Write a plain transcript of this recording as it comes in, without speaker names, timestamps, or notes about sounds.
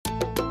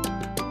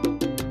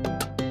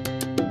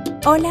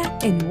Hola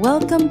and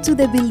welcome to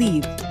the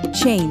Believe,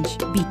 Change,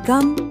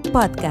 Become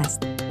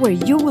podcast, where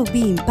you will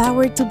be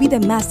empowered to be the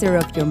master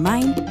of your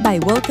mind by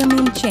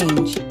welcoming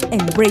change,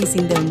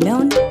 embracing the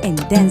unknown, and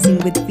dancing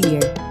with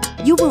fear.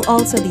 You will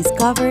also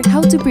discover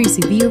how to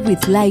persevere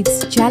with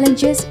life's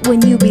challenges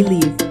when you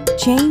believe,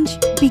 change,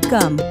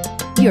 become.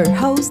 Your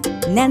host,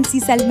 Nancy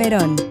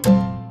Salmerón.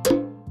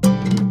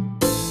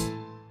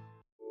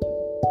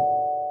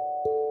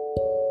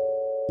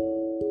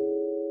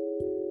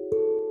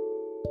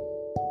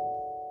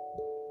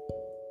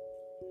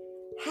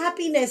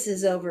 Happiness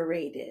is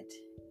overrated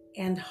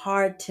and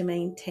hard to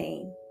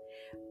maintain,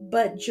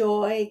 but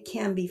joy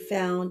can be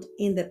found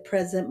in the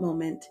present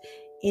moment,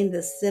 in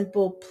the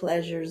simple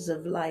pleasures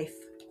of life.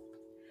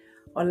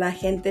 Hola,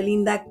 gente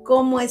linda,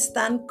 ¿cómo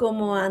están?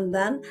 ¿Cómo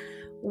andan?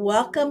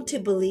 Welcome to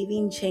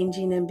Believing,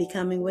 Changing, and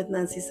Becoming with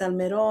Nancy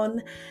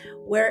Salmerón,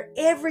 where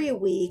every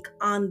week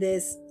on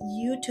this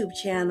YouTube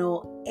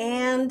channel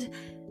and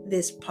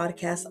this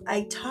podcast,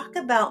 I talk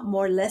about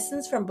more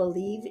lessons from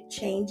Believe,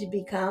 Change,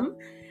 Become,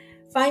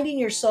 finding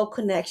your soul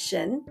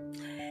connection.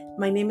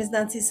 My name is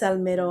Nancy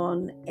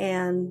Salmerón,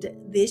 and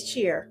this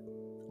year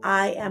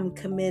I am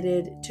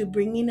committed to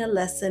bringing a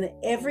lesson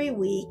every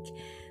week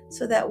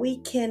so that we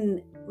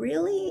can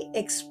really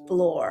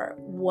explore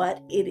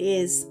what it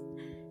is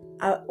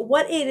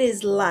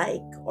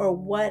like, or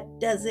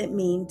what does it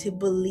mean to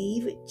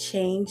believe,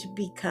 change,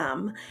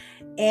 become.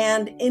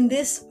 And in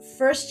this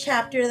first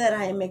chapter that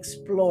I am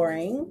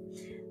exploring,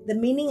 the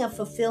meaning of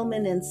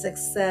fulfillment and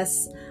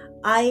success,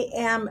 I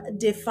am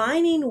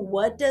defining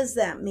what does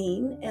that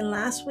mean. And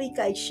last week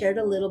I shared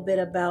a little bit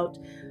about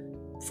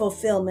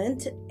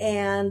fulfillment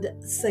and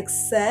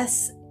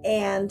success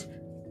and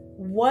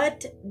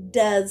what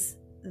does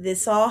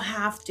this all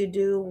have to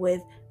do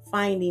with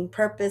finding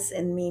purpose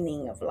and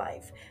meaning of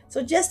life.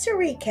 So just to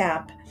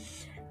recap,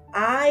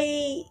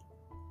 I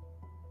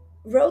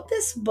wrote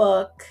this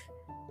book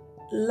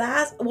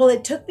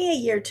it took me a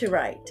year to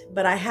write,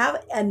 but I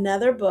have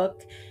another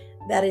book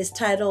that is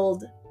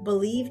titled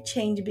Believe,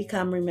 Change,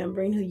 Become,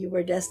 Remembering Who You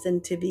Were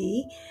Destined to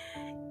Be.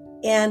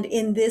 And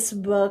in this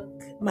book,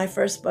 my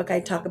first book,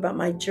 I talk about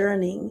my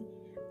journey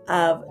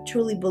of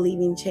truly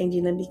believing,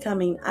 changing, and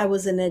becoming. I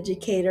was an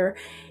educator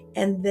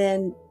and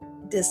then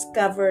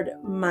discovered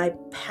my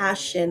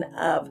passion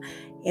of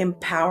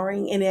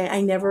empowering. And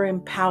I never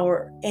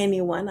empower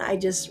anyone. I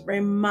just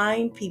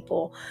remind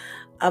people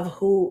of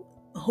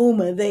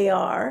whom they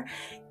are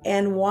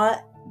and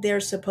what they're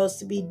supposed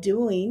to be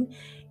doing.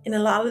 And a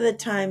lot of the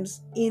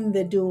times in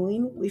the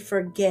doing, we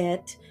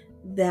forget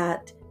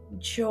that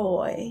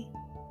joy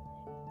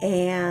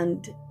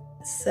and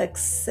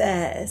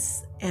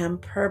success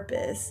and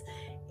purpose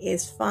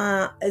is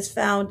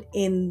found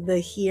in the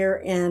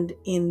here and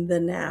in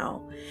the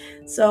now.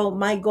 So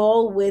my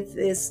goal with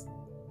this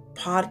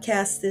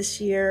podcast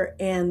this year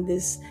and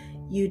this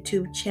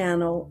YouTube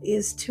channel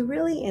is to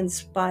really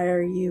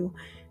inspire you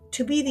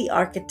to be the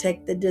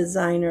architect, the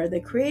designer,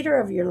 the creator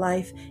of your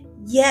life,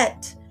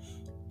 yet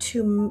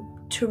to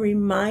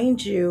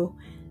remind you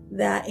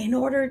that in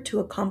order to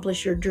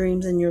accomplish your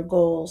dreams and your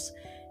goals,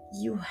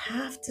 you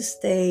have to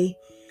stay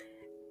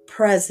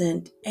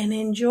present and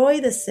enjoy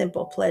the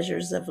simple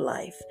pleasures of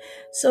life.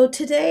 So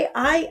today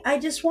I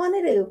just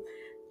wanted to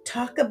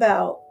talk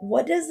about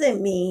what does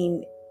it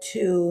mean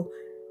to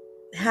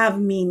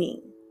have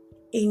meaning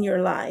in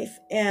your life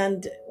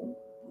and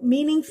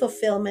meaning,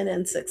 fulfillment,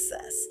 and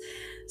success.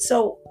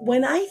 So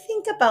when I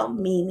think about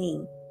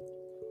meaning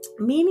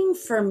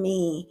for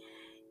me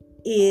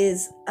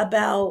is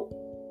about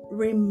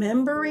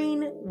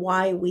remembering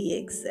why we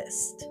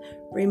exist,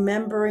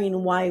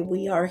 remembering why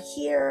we are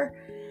here.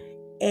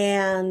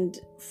 And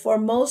for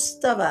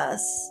most of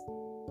us,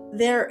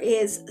 there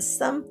is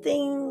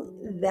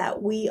something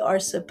that we are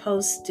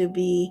supposed to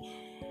be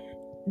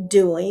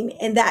doing,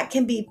 and that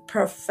can be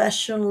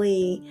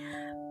professionally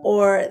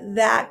or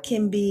that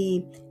can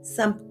be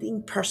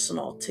something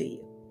personal to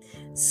you.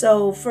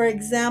 So, for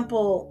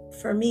example,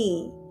 for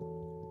me,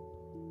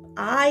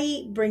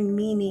 I bring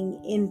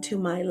meaning into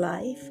my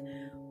life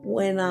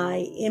when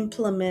I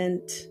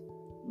implement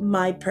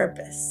my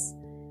purpose,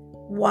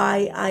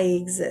 why I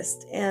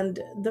exist. And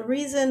the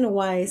reason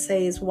why I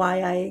say is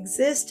why I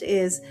exist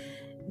is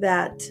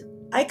that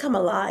I come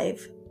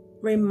alive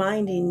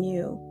reminding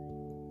you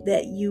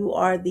that you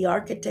are the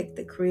architect,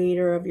 the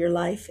creator of your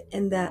life,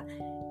 and that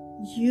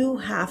you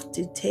have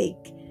to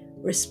take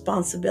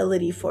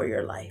responsibility for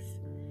your life.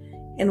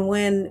 And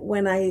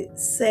when I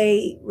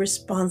say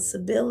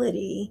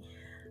responsibility,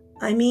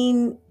 I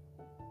mean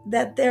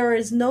that there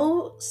is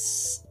no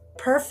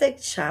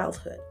perfect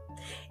childhood,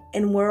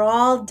 and we're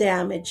all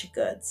damaged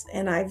goods.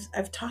 And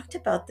I've talked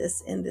about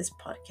this in this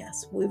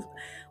podcast.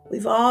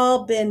 We've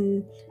all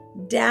been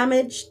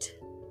damaged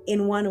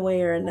in one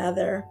way or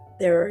another.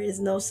 There is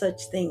no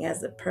such thing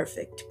as a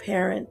perfect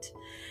parent.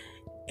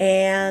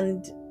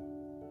 And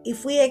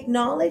if we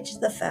acknowledge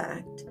the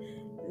fact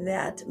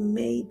that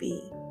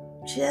maybe,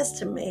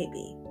 just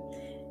maybe,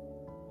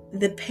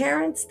 the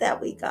parents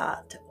that we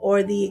got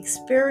or the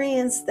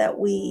experience that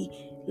we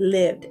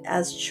lived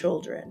as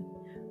children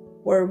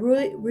were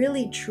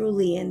really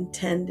truly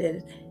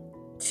intended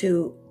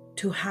to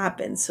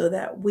happen so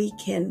that we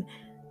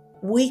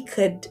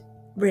could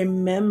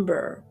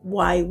remember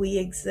why we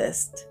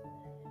exist,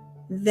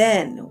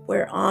 then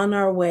we're on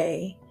our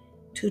way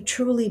to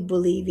truly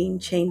believing,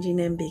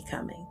 changing, and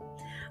becoming.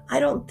 I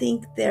don't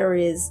think there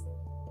is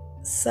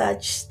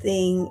such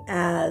thing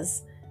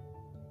as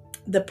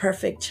the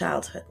perfect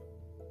childhood.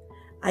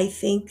 I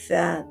think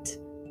that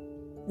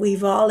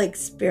we've all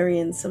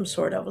experienced some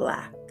sort of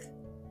lack.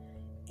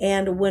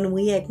 And when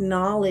we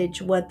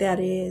acknowledge what that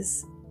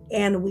is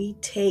and we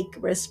take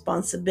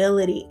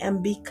responsibility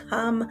and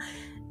become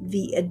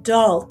the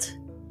adult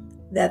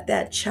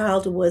that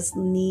child was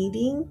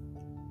needing,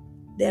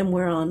 then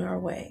we're on our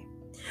way.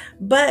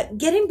 But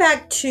getting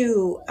back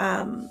to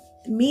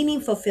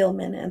meaning,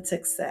 fulfillment, and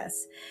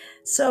success.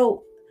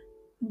 So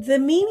the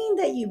meaning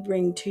that you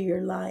bring to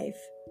your life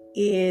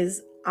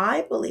is,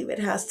 I believe it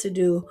has to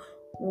do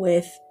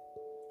with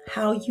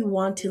how you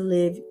want to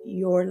live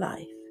your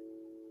life.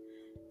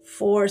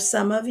 For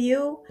some of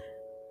you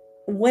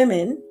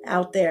women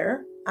out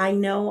there, I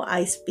know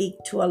I speak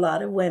to a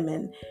lot of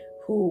women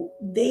who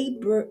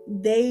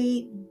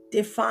they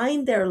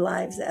define their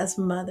lives as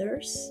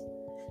mothers,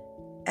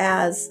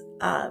 as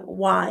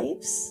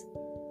wives,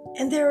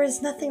 and there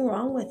is nothing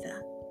wrong with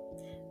that.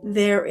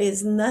 There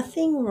is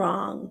nothing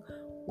wrong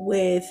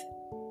with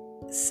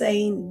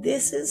saying,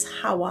 this is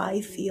how I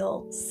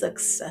feel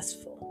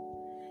successful.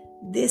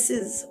 This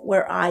is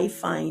where I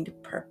find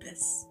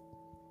purpose.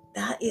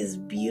 That is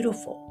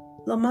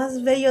beautiful. Lo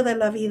más bello de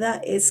la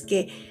vida es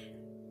que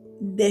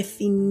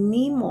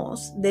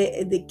definimos,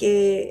 de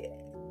que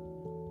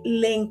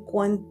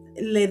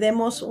le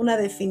demos una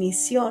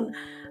definición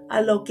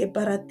a lo que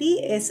para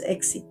ti es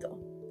éxito.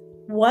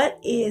 What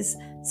is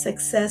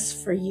success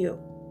for you?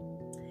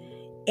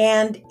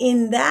 And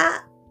in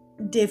that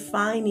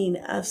defining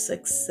of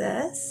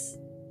success,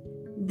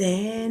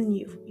 then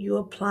you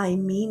apply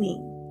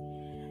meaning.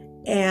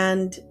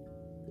 And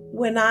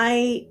when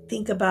I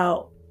think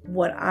about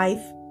what I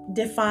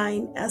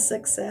define as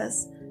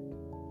success,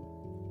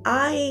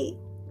 I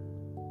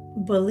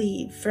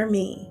believe for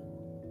me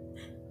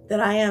that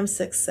I am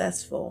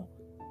successful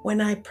when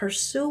I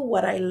pursue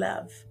what I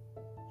love,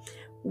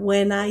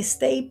 when I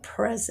stay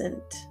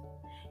present,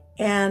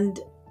 and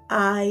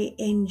I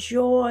am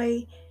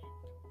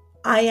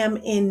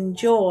in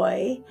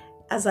joy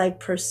as I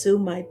pursue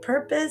my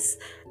purpose,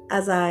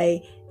 as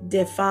I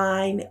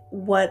define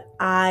what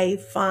I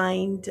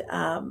find,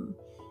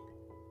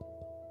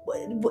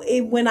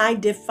 when I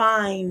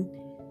define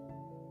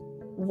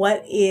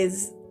what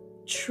is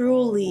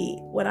truly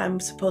what I'm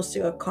supposed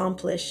to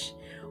accomplish,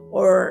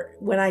 or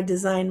when I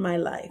design my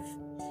life.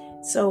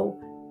 So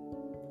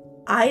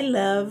I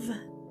love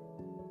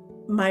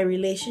my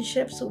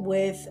relationships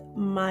with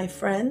my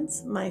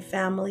friends, my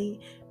family,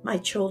 my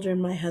children,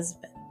 my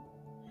husband.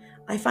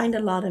 I find a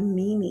lot of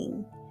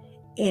meaning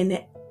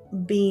in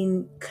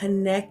being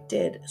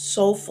connected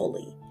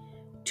soulfully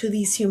to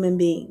these human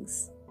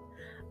beings.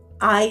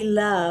 I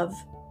love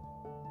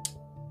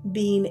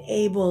being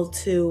able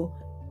to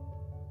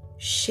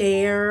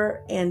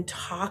share and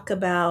talk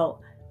about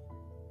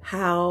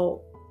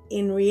how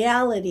in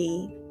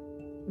reality,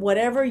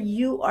 whatever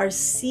you are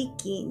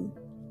seeking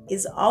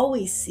is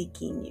always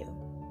seeking you.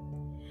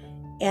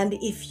 And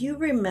if you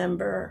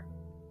remember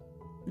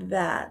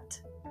that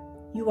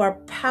you are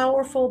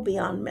powerful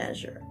beyond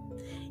measure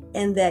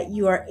and that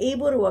you are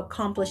able to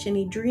accomplish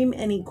any dream,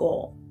 any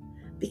goal,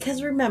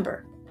 because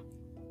remember,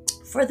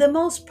 for the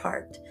most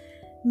part,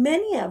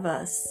 many of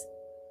us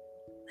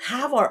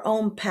have our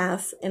own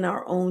paths and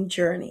our own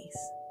journeys.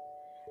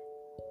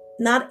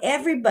 Not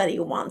everybody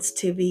wants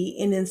to be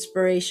an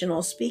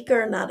inspirational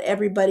speaker. Not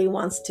everybody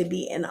wants to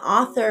be an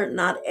author.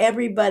 Not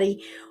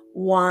everybody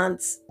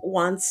wants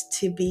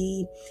to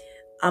be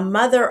a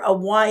mother, a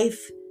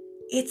wife.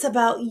 It's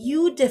about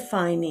you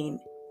defining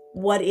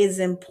what is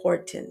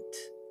important.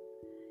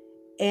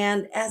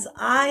 And as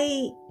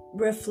I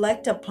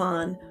reflect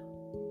upon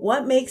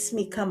what makes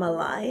me come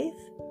alive,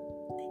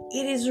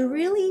 it is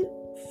really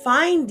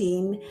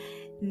finding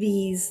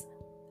these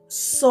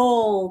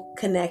soul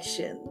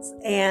connections.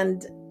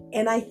 And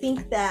I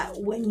think that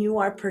when you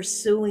are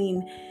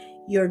pursuing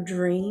your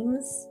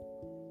dreams,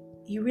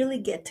 you really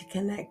get to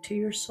connect to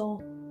your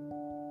soul.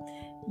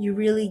 You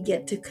really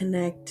get to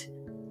connect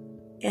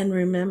and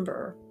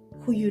remember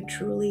who you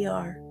truly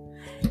are.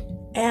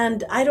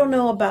 And I don't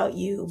know about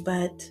you,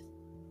 but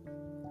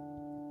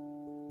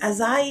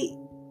as I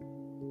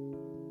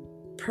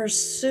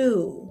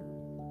pursue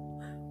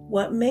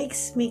what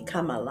makes me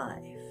come alive,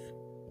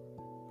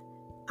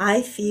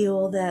 I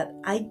feel that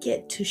I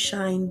get to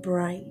shine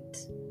bright,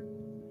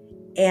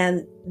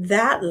 and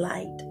that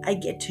light, I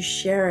get to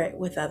share it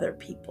with other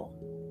people,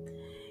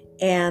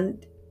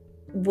 and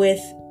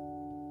with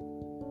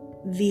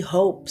the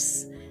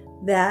hopes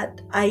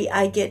that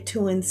I get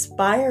to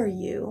inspire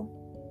you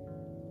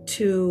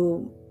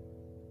to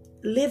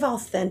live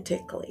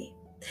authentically.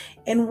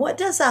 And what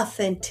does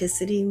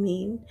authenticity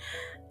mean?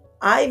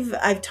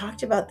 I've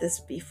talked about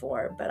this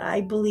before, but I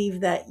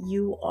believe that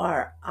you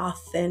are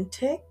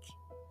authentic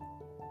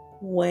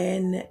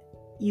when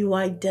you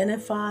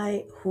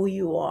identify who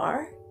you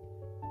are,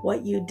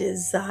 what you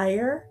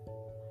desire,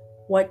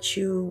 what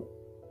you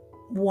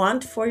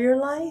want for your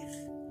life,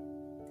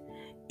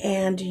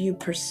 and you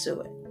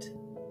pursue it.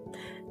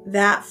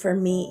 That for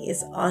me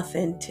is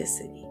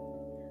authenticity.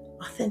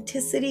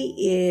 Authenticity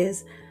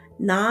is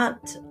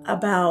not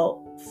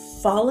about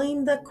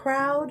following the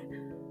crowd,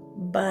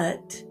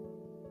 but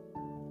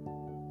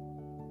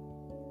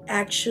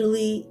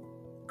actually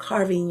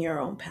carving your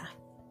own path.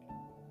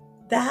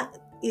 That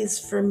is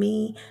for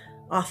me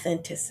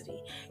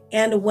authenticity.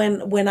 And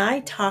when I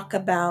talk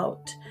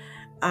about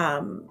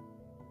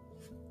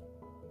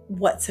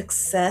what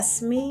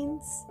success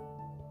means,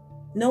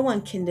 no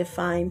one can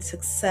define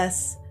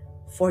success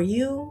for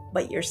you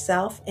but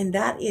yourself. And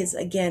that is,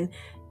 again,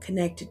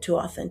 connected to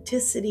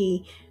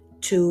authenticity,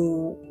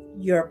 to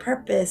your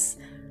purpose,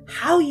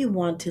 how you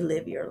want to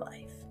live your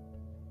life.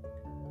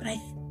 But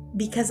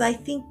because I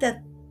think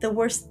that the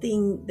worst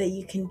thing that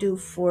you can do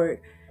for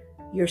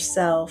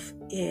yourself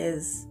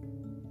is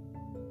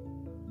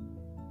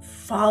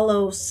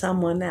follow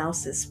someone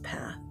else's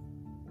path.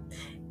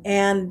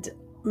 And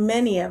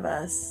many of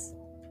us,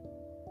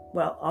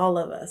 well, all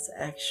of us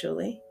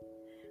actually,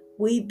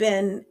 we've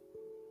been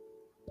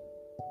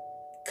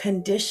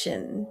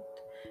conditioned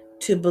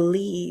to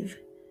believe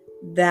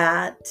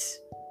that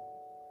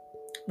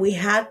we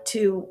had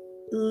to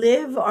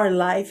live our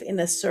life in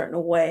a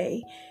certain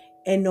way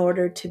in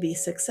order to be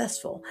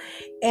successful.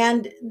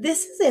 And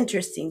this is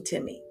interesting to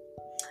me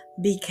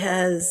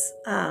because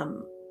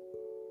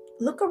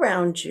look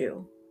around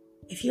you.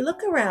 If you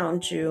look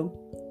around you,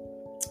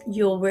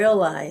 you'll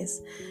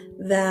realize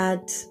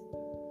that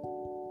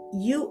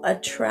you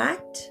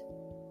attract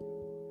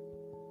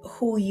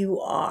who you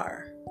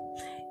are.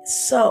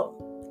 So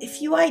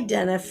if you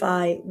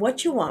identify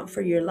what you want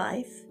for your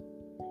life,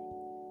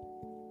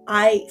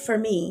 for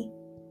me,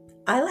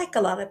 I like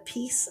a lot of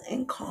peace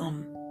and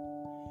calm.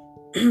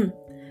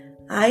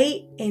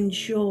 I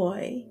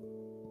enjoy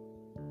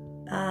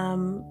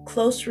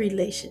close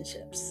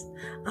relationships.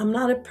 I'm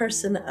not a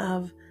person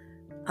of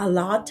a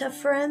lot of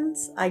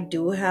friends. I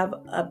do have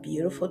a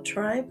beautiful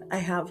tribe. I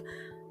have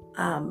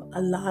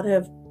a lot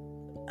of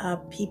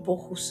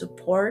people who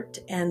support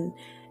and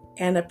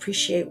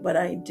appreciate what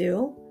I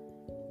do.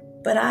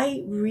 But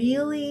I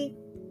really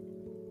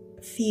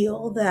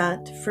feel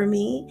that for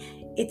me,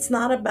 it's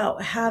not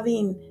about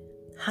having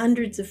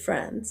hundreds of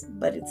friends,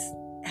 but it's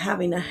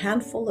having a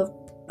handful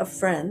of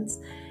friends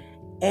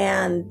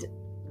and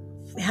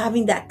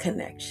having that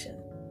connection.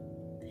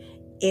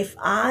 If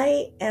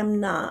I am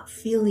not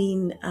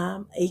feeling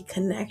a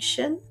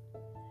connection,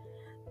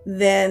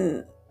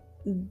 then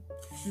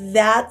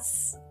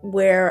that's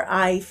where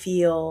I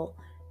feel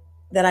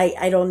that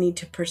I don't need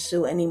to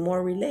pursue any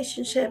more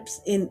relationships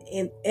in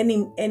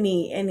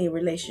any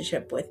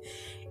relationship with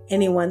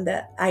anyone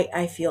that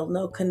I feel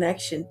no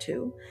connection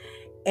to.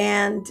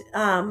 And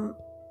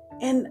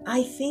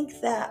I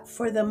think that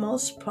for the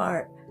most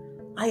part,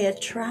 I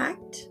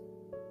attract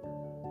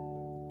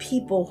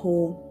people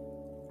who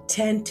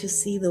tend to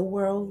see the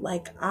world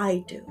like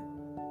I do.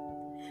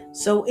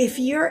 So if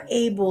you're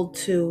able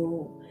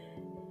to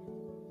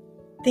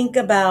think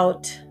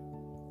about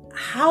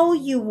how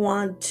you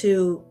want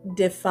to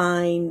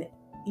define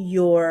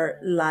your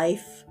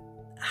life,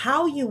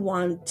 how you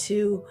want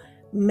to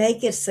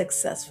make it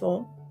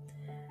successful,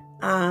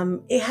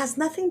 it has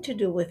nothing to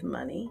do with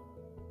money.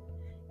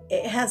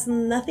 It has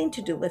nothing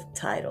to do with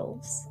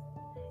titles.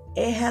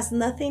 It has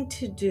nothing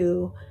to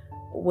do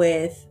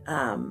with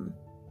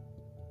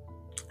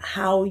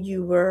how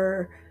you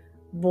were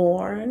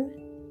born.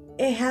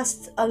 It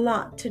has a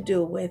lot to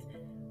do with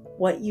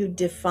what you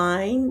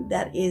define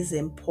that is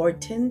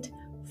important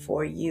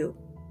for you.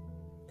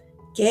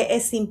 ¿Qué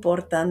es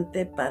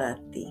importante para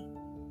ti?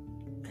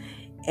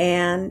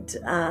 And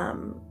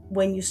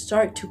when you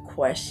start to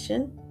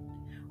question,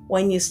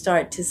 when you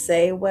start to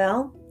say,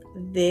 well,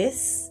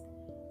 this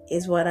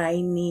is what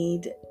I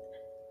need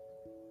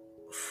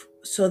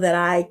so that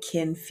I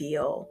can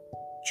feel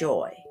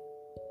joy.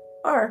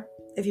 Or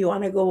if you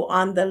want to go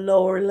on the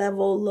lower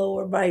level,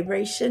 lower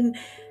vibration,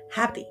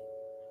 happy,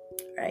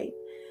 right?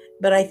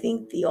 But I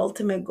think the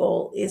ultimate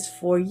goal is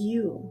for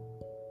you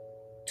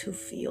to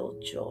feel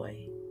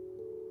joy.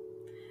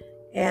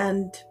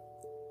 And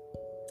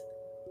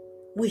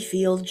we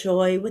feel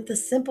joy with the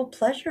simple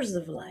pleasures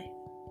of life.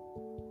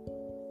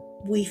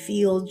 We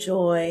feel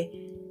joy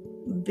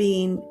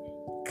being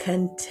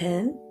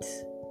content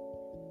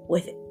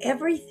with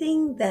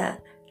everything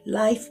that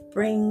life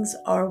brings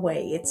our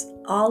way. It's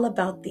all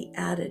about the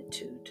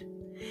attitude.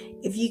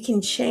 If you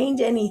can change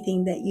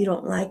anything that you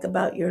don't like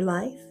about your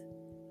life,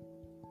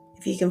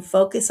 if you can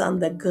focus on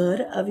the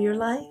good of your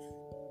life,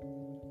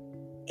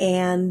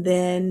 and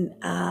then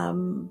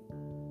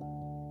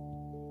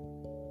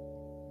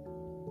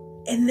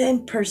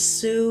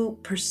pursue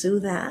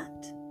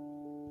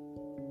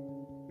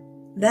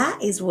that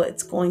is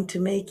what's going to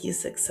make you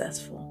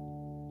successful.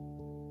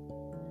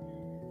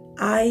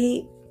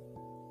 I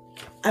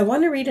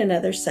want to read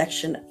another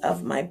section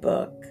of my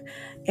book.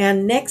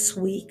 And next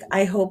week,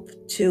 I hope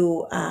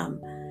to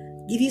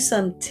give you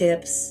some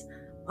tips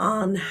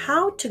on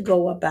how to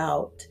go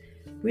about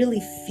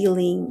really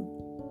feeling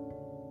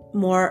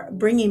more,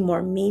 bringing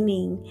more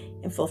meaning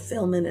and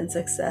fulfillment and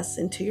success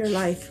into your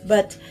life.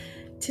 But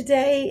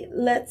today,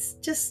 let's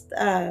just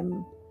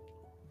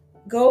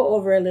go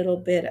over a little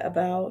bit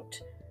about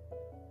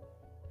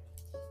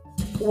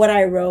what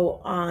I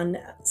wrote on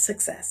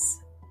success.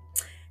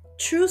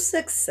 True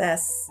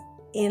success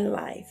in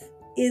life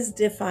is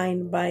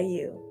defined by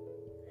you.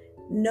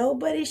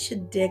 Nobody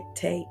should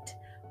dictate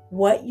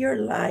what your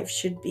life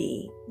should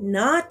be,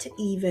 not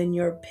even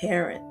your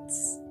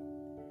parents.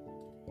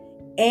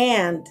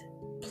 And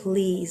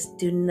please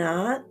do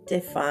not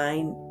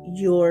define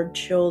your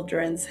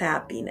children's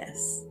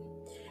happiness.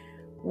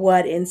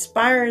 What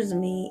inspires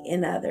me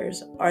in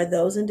others are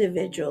those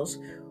individuals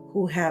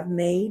who have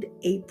made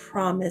a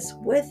promise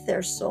with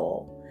their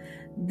soul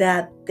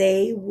that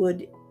they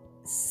would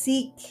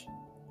seek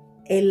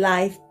a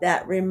life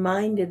that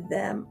reminded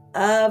them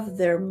of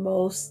their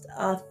most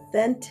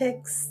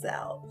authentic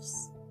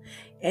selves.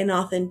 And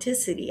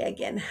authenticity,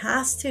 again,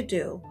 has to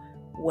do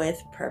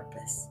with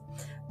purpose.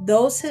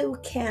 Those who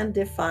can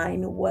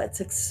define what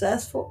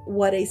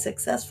a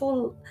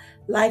successful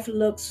life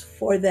looks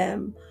for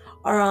them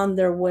are on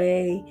their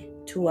way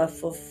to a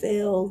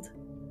fulfilled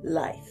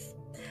life.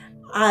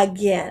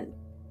 Again,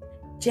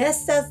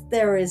 just as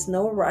there is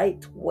no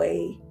right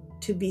way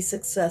to be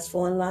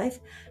successful in life,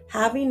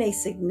 having a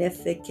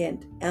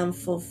significant and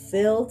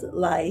fulfilled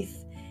life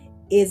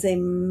is a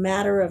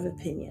matter of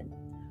opinion.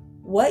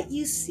 What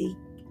you seek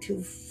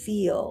to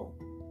feel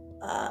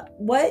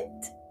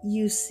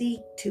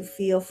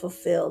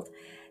fulfilled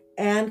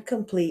and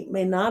complete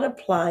may not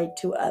apply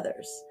to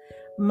others.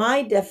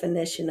 My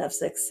definition of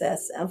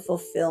success and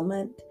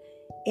fulfillment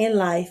in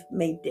life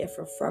may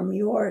differ from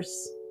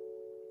yours.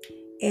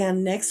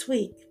 And next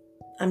week,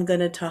 I'm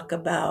going to talk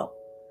about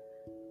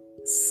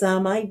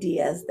some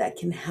ideas that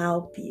can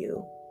help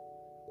you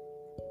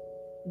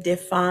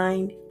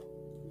define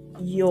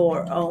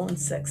your own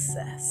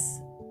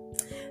success.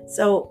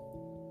 So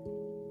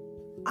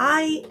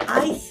I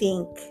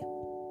think,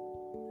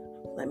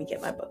 let me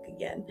get my book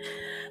again.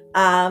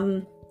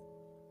 I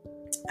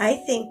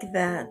think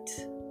that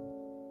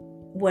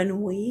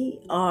when we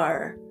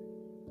are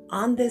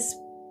on this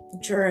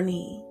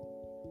journey,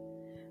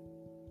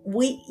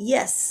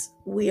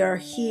 we are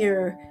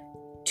here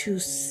to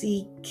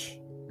seek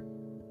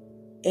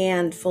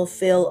and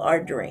fulfill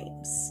our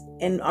dreams.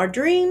 And our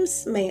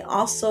dreams may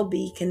also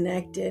be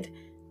connected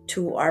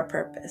to our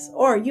purpose.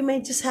 Or you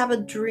may just have a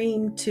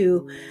dream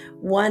to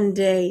one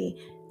day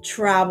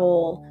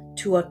travel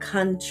to a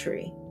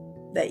country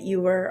that you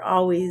were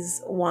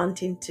always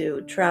wanting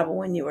to travel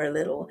when you were a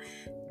little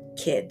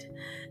kid.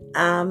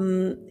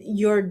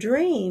 Your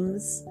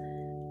dreams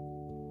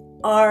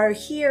are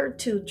here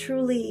to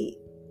truly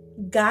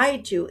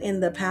guide you in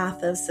the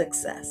path of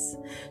success.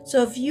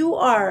 So if you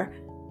are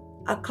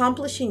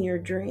accomplishing your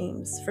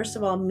dreams, first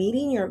of all,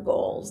 meeting your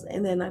goals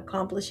and then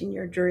accomplishing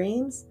your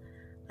dreams,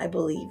 I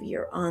believe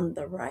you're on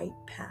the right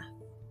path.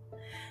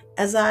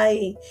 As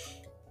I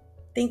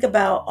think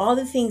about all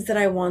the things that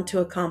I want to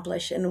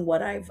accomplish and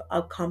what I've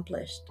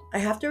accomplished, I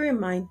have to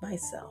remind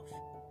myself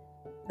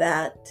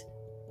that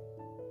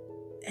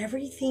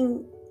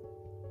everything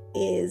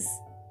is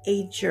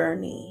a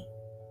journey.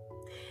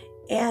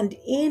 And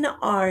in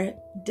our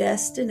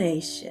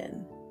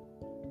destination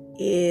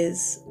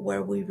is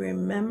where we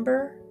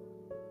remember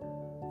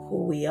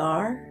who we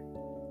are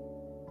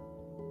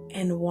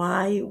and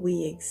why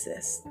we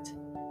exist.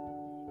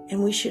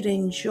 And we should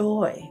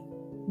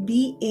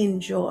be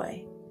in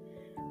joy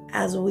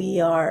as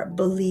we are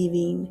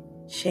believing,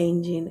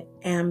 changing,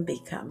 and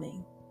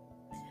becoming.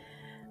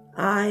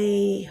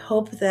 I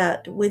hope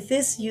that with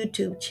this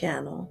YouTube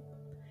channel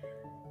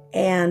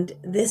and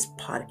this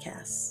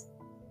podcast,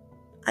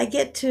 I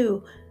get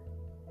to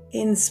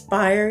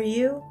inspire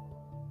you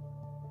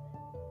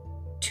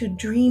to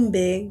dream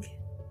big,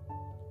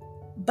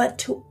 but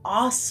to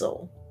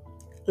also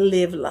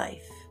live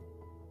life.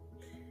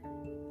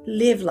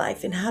 Live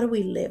life. And how do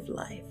we live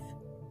life?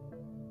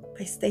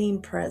 By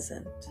staying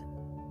present.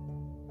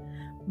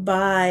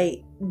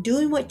 By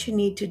doing what you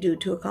need to do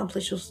to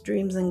accomplish those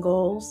dreams and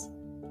goals,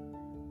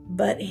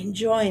 but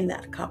enjoying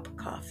that cup of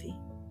coffee.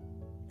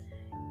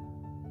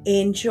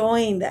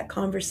 Enjoying that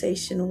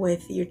conversation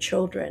with your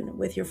children,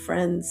 with your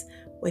friends,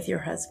 with your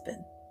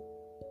husband.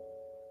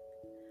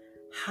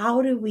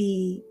 How do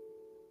we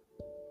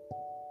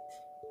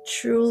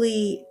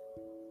truly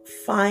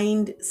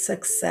find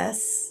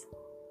success,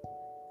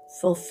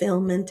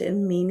 fulfillment,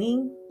 and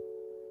meaning?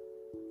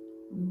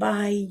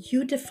 By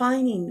you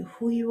defining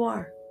who you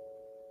are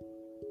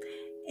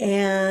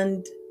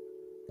and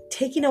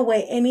taking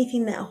away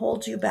anything that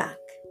holds you back,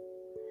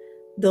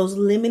 those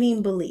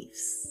limiting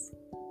beliefs,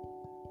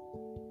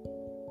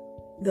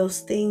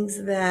 those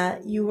things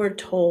that you were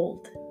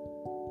told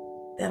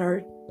that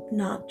are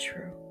not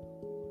true.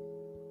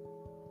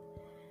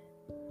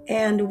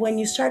 And when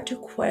you start to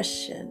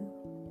question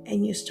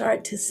and you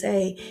start to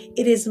say,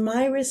 it is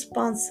my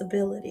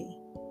responsibility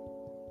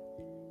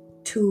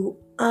to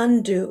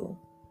undo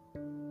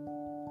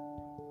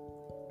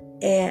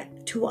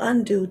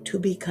to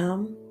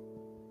become,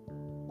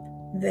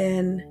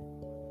 then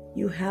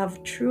you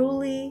have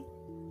truly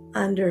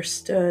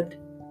understood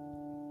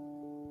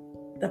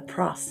the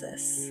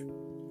process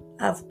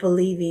of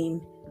believing,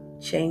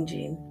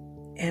 changing,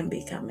 and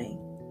becoming.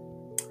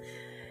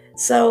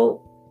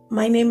 So,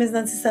 my name is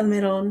Nancy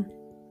Salmeron.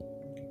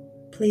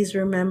 Please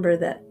remember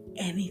that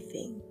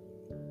anything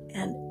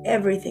and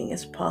everything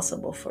is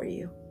possible for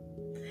you.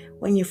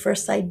 When you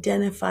first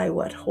identify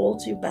what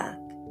holds you back,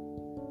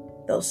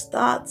 those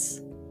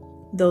thoughts,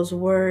 those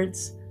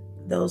words,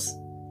 those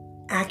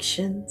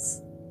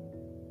actions,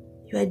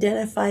 you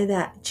identify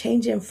that,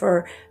 change them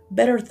for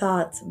better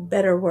thoughts,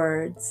 better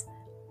words,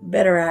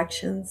 better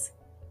actions,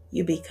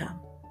 you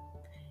become.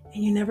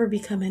 And you never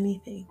become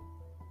anything.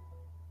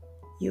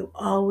 You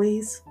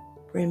always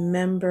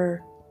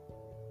remember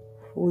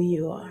who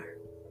you are,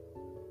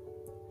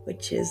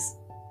 which is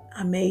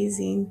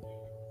amazing,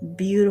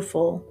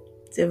 beautiful,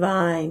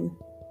 divine,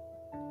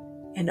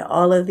 and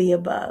all of the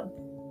above.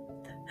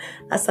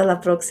 Hasta la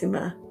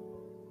próxima.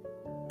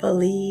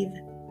 Believe,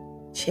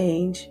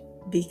 change,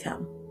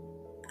 become.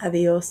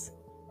 Adiós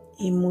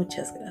y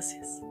muchas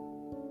gracias.